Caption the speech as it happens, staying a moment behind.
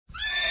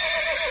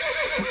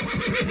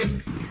This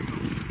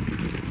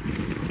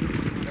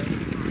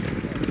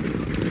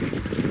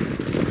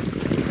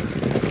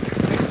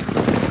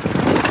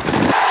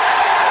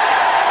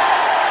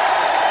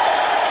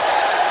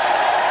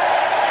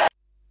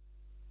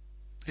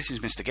is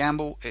Mr.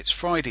 Gamble. It's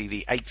Friday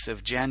the 8th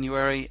of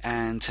January,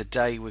 and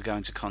today we're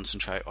going to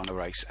concentrate on a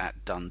race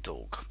at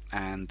Dundalk,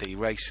 and the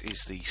race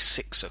is the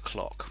 6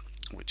 o'clock,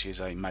 which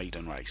is a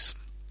maiden race.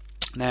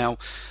 Now,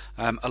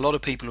 a lot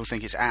of people will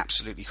think it's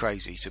absolutely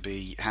crazy to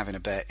be having a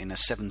bet in a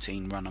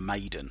 17 runner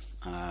maiden,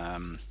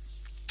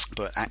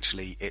 but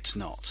actually it's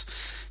not.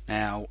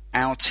 Now,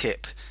 our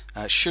tip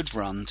should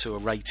run to a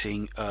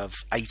rating of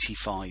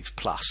 85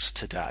 plus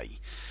today.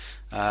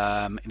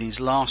 In his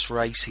last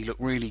race he looked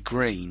really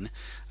green,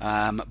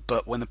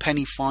 but when the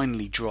penny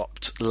finally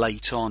dropped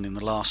late on in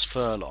the last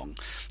furlong,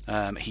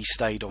 he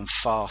stayed on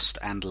fast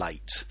and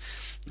late,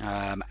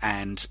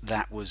 and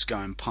that was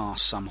going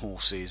past some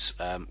horses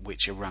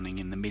which are running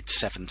in the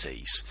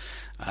mid-70s.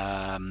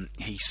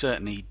 He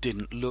certainly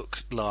didn't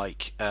look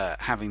like,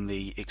 having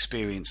the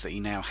experience that he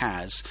now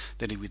has,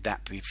 that he would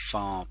that be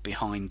far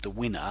behind the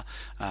winner,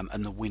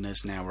 and the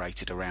winner's now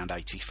rated around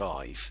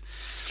 85.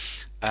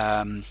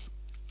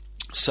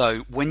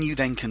 So when you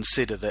then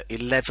consider that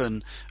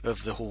 11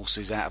 of the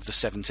horses out of the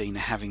 17 are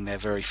having their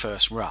very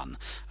first run,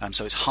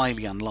 so it's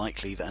highly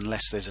unlikely that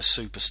unless there's a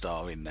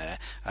superstar in there,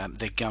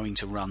 they're going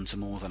to run to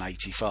more than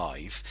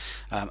 85.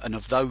 And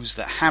of those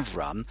that have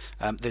run,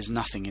 there's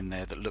nothing in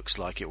there that looks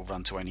like it will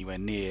run to anywhere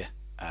near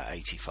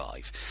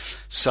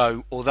 85.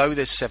 So although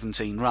there's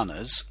 17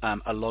 runners,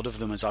 a lot of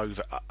them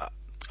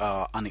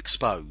are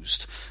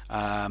unexposed,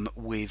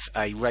 with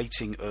a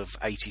rating of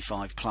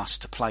 85 plus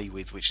to play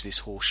with, which this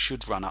horse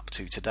should run up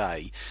to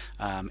today.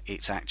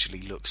 It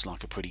actually looks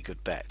like a pretty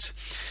good bet.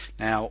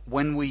 Now,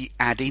 when we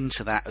add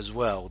into that as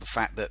well the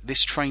fact that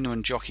this trainer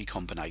and jockey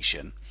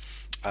combination,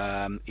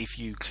 if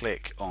you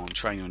click on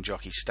trainer and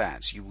jockey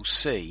stats, you will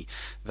see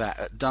that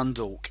at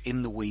Dundalk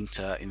in the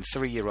winter in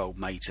 3-year-old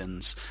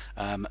maidens,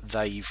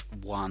 they've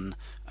won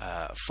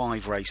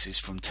 5 races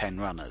from 10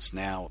 runners.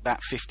 Now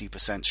that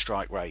 50%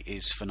 strike rate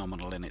is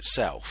phenomenal in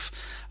itself,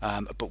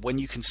 but when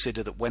you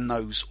consider that when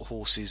those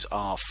horses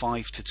are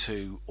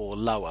 5-2 or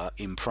lower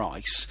in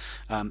price,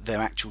 their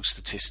actual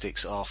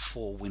statistics are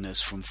 4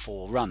 winners from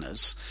 4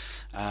 runners.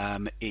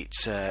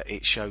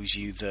 It shows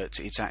you that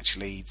it's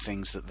actually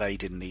things that they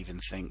didn't even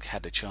think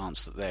had a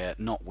chance that they're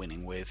not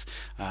winning with,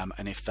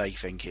 and if they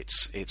think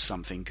it's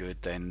something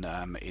good, then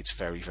it's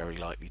very, very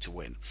likely to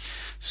win.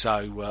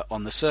 So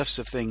on the surface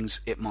of things,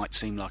 it might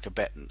seem like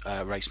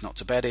a race not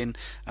to bet in,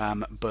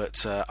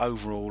 but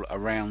overall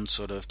around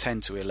sort of 10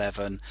 to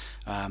 11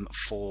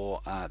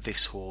 for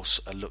this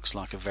horse looks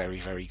like a very,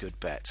 very good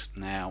bet.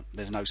 Now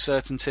there's no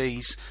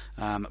certainties,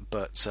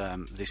 but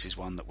this is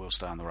one that we'll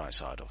stay on the right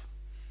side of.